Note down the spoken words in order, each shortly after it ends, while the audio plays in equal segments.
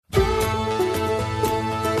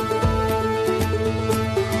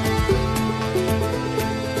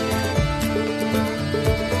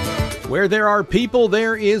Where there are people,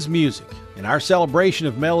 there is music. In our celebration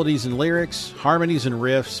of melodies and lyrics, harmonies and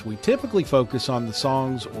riffs, we typically focus on the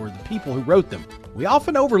songs or the people who wrote them. We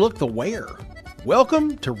often overlook the where.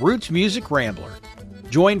 Welcome to Roots Music Rambler.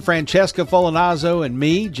 Join Francesca Folinazzo and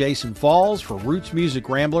me, Jason Falls, for Roots Music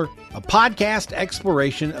Rambler, a podcast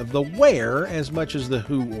exploration of the where as much as the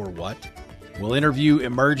who or what. We'll interview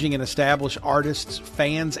emerging and established artists,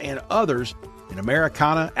 fans, and others in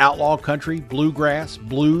Americana, outlaw country, bluegrass,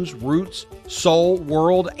 blues, roots, soul,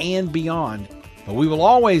 world, and beyond. But we will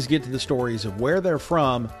always get to the stories of where they're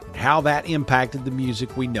from and how that impacted the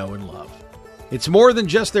music we know and love. It's more than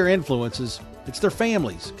just their influences, it's their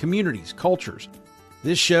families, communities, cultures.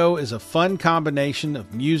 This show is a fun combination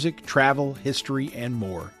of music, travel, history, and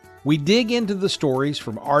more. We dig into the stories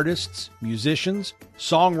from artists, musicians,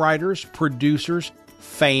 songwriters, producers,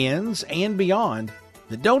 fans, and beyond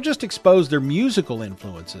that don't just expose their musical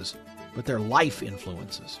influences, but their life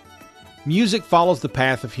influences. Music follows the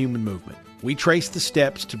path of human movement. We trace the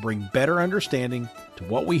steps to bring better understanding to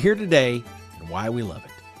what we hear today and why we love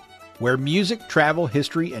it. Where music, travel,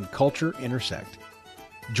 history, and culture intersect.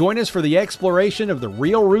 Join us for the exploration of the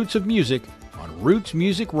real roots of music on Roots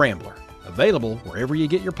Music Rambler, available wherever you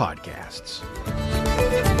get your podcasts.